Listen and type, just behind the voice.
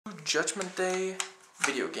Judgment Day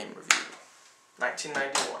video game review,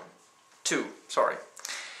 1991. Sorry.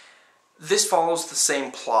 This follows the same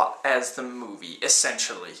plot as the movie,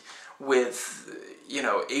 essentially, with, you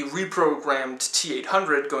know, a reprogrammed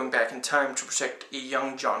T-800 going back in time to protect a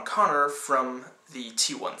young John Connor from the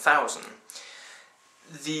T-1000.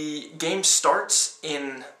 The game starts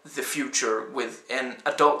in the future with an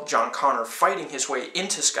adult John Connor fighting his way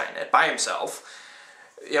into Skynet by himself,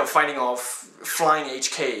 you know, fighting off flying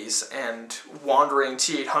HKs and wandering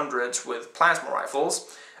T-800s with plasma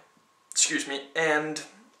rifles, and,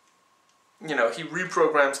 you know, he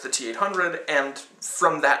reprograms the T-800, and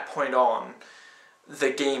from that point on,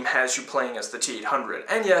 the game has you playing as the T-800.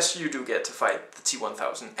 And yes, you do get to fight the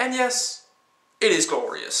T-1000. And yes, it is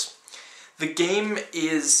glorious. The game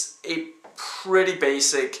is a pretty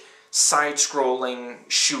basic side-scrolling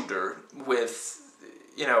shooter with,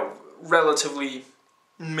 you know, relatively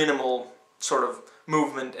minimal sort of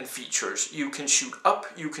movement and features. You can shoot up,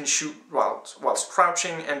 you can shoot whilst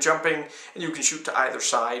crouching and jumping, and you can shoot to either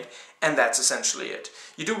side, and that's essentially it.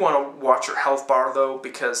 You do want to watch your health bar though,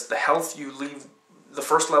 because the health you leave the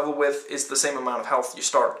first level with is the same amount of health you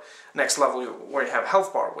start next level where you have a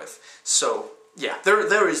health bar with. So yeah,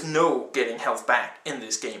 there is no getting health back in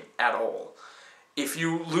this game at all. If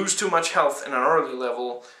you lose too much health in an early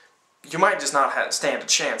level, you might just not stand a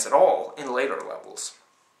chance at all in later levels.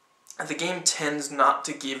 The game tends not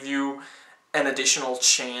to give you an additional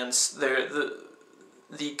chance. The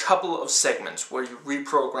couple of segments where you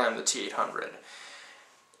reprogram the T-800,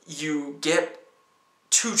 you get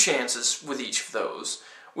 2 chances with each of those,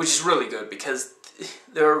 which is really good because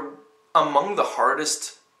they're among the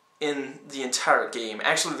hardest in the entire game.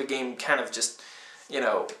 Actually, the game kind of just, you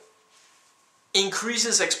know,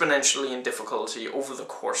 increases exponentially in difficulty over the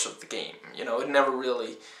course of the game. You know, it never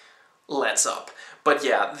really lets up. But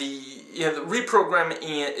yeah, the reprogramming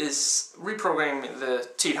the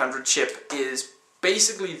T-800 chip is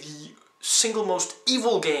basically the single most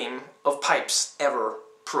evil game of pipes ever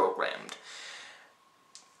programmed.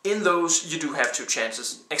 In those, you do have 2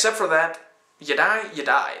 chances. Except for that, you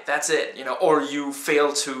die. That's it, you know, or you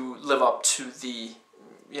fail to live up to the,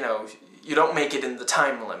 you know, you don't make it in the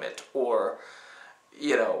time limit, or,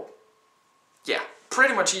 you know, yeah,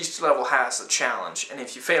 pretty much each level has a challenge, and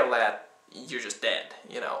if you fail that, you're just dead,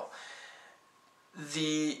 you know.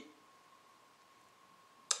 The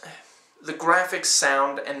graphics,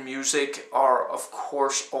 sound, and music are, of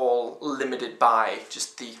course, all limited by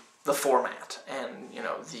just the format and, you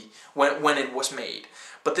know, when it was made.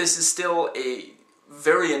 But this is still a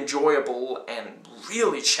very enjoyable and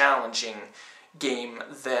really challenging game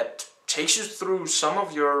that takes you through some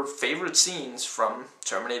of your favorite scenes from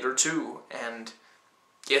Terminator 2, and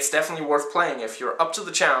it's definitely worth playing if you're up to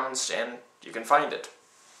the challenge and you can find it.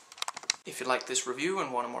 If you like this review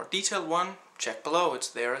and want a more detailed one, check below, it's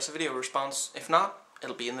there as a video response. If not,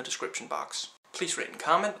 it'll be in the description box. Please rate and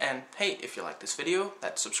comment, and hey, if you like this video,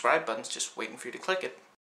 that subscribe button's just waiting for you to click it.